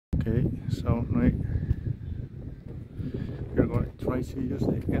Okay, so now we're going to try to use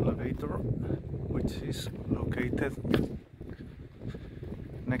the elevator, which is located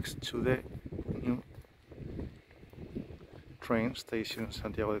next to the new train station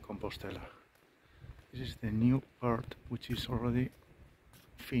Santiago de Compostela. This is the new part, which is already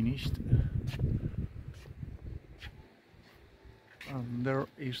finished, and there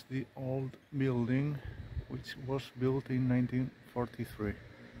is the old building, which was built in 1943,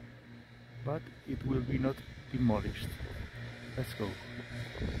 but it will be not demolished. Let's go.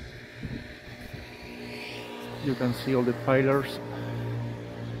 You can see all the pillars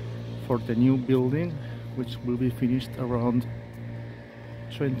for the new building, which will be finished around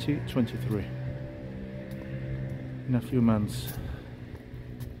 2023, in a few months.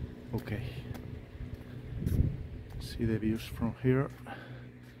 Okay, see the views from here.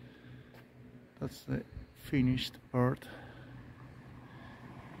 That's the finished part.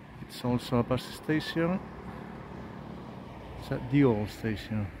 It's also a bus station. It's a dual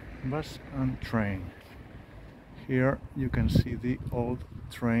station, bus and train. Here you can see the old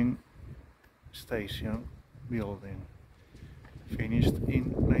train station building, finished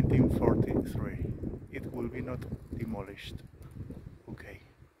in 1943. It will be not demolished. Okay.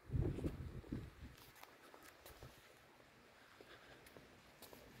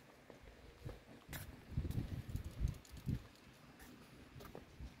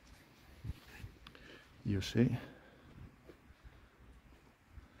 You see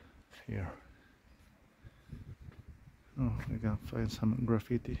here. Oh, we can find some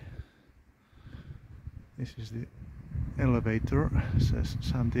graffiti. This is the elevator. It says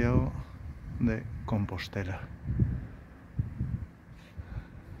Santiago de Compostela.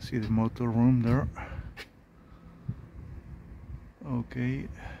 See the motor room there. Okay.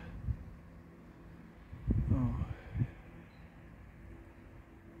 Oh.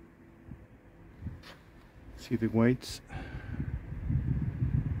 See the weights.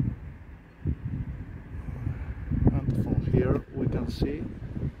 And from here we can see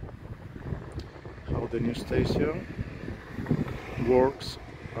how the new station works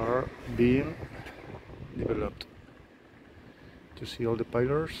are being developed. To see all the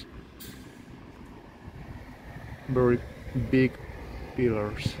pillars, very big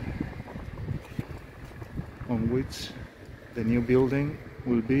pillars on which the new building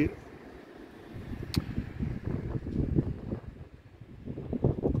will be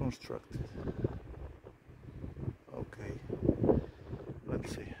constructed. Okay,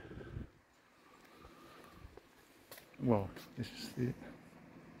 let's see. Well, this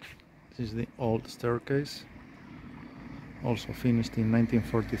is the old staircase, also finished in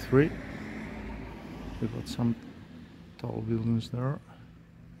 1943. We've got some tall buildings there.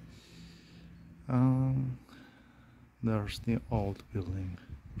 There's the old building.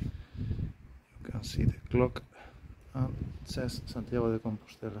 You can see the clock, and it says Santiago de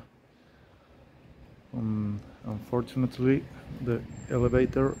Compostela. Unfortunately, the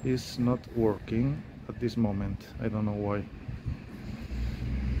elevator is not working at this moment. I don't know why.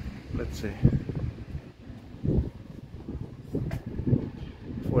 Let's see.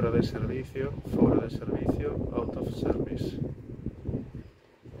 Fuera de servicio, out of service.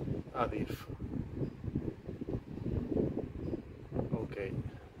 ADIF. Okay.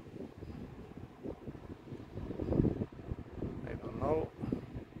 I don't know,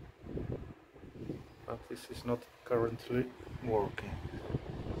 but this is not currently working.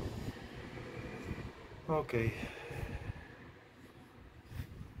 Okay.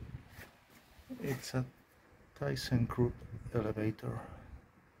 It's a ThyssenKrupp elevator.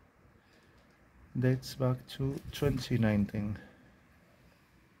 Dates back to 2019.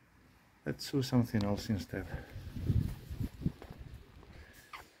 Let's do something else instead.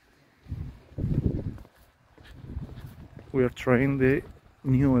 We are trying the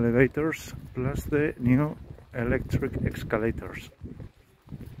new elevators plus the new electric escalators.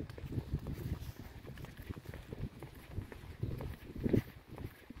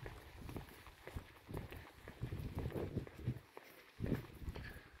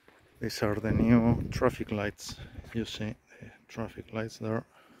 These are the new traffic lights. You see the traffic lights there.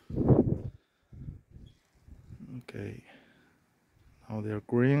 Okay, now they're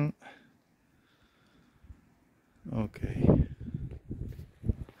green. Okay,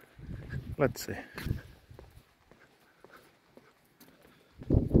 let's see.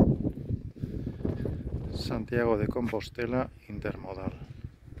 Santiago de Compostela intermodal.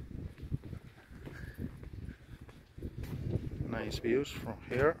 Nice views from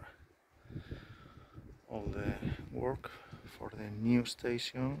here. All the work for the new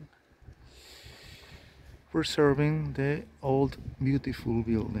station. preserving the old beautiful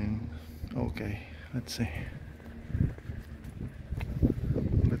building. Okay, let's see.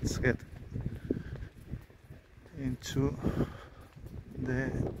 Let's get into the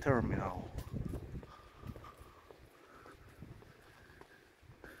terminal.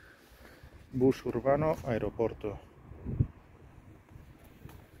 Bus urbano aeroporto.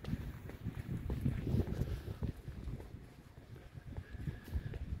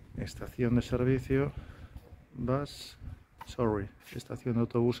 Estación de servicio, estación de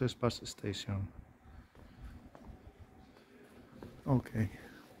autobuses, bus station. Okay.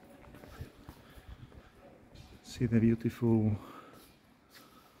 See the beautiful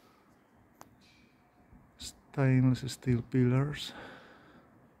stainless steel pillars.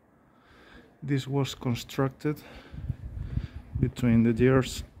 This was constructed between the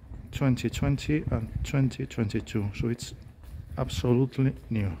years 2020 and 2022, so it's absolutely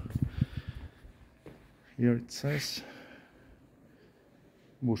new. Here it says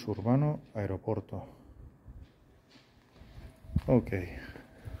Bus urbano aeroporto. Okay,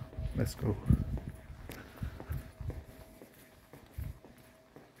 let's go.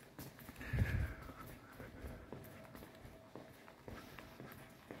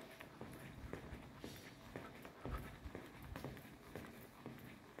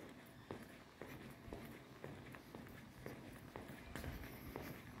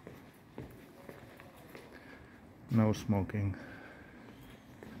 No smoking.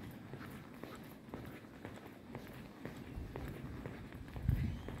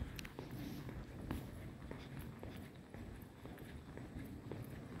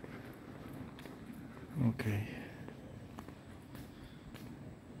 Okay.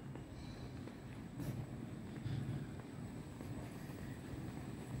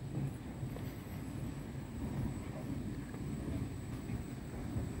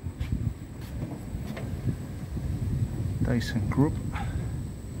 Dyson Group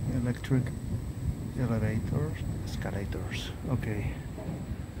electric escalators. Okay,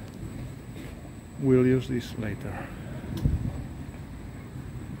 we'll use this later.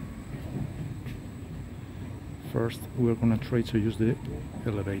 First, we're gonna try to use the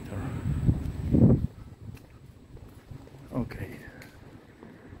elevator. Okay.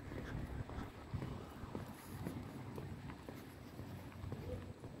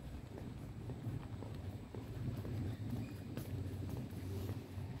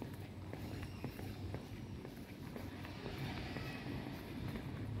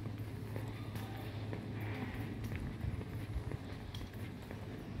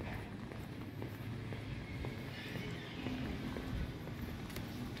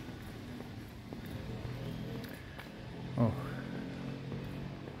 Oh.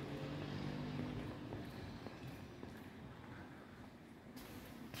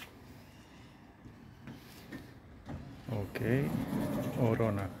 Okay,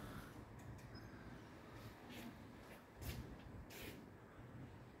 Orona.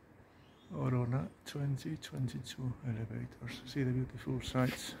 Orona 2022 elevators. See the beautiful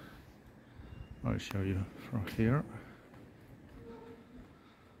sights? I'll show you from here.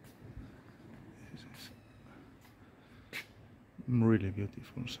 This is really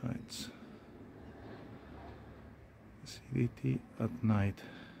beautiful sights. City at night,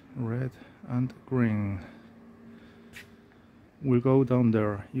 red and green. We'll go down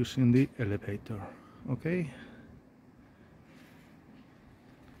there using the elevator, okay?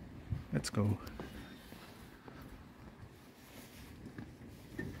 Let's go.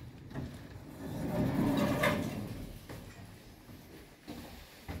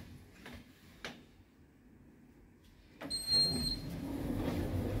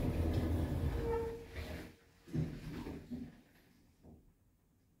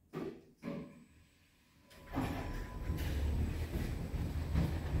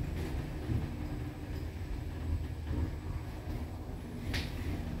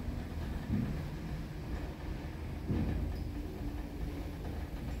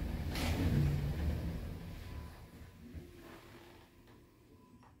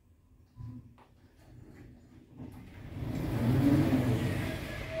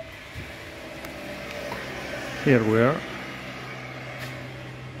 Here we are.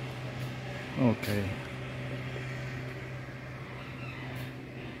 Okay.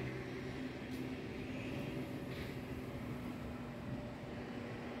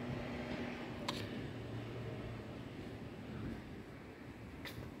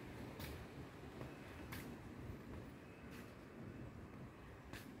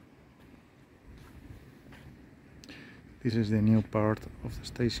 This is the new part of the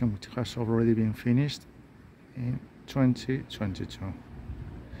station, which has already been finished in 2022.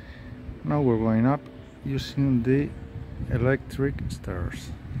 Now we're going up using the electric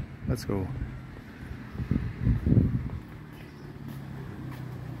stairs. Let's go.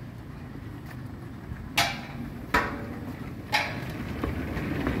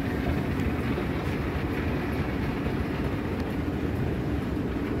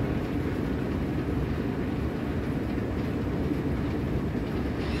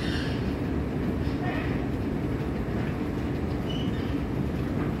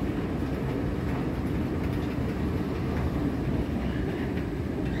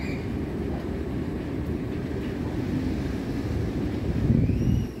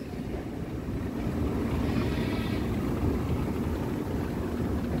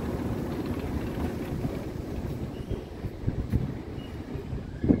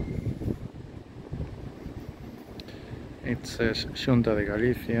 It says Xunta de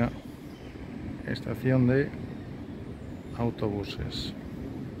Galicia, estación de autobuses.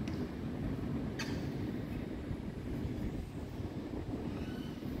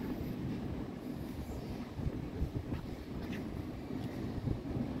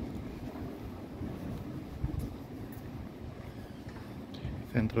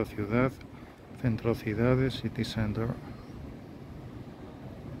 Centro Ciudad, Centro Cidades, City Center.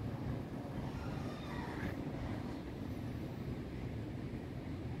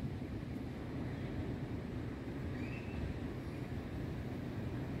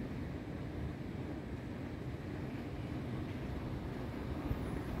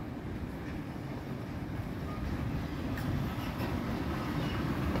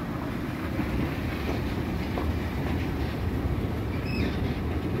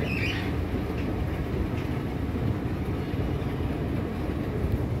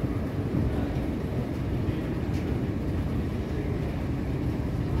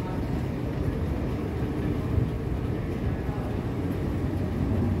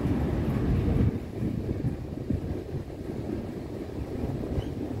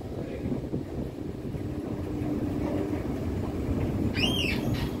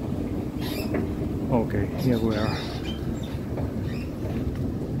 Okay, here we are.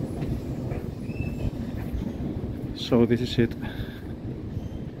 So this is it.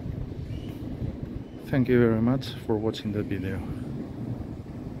 Thank you very much for watching the video.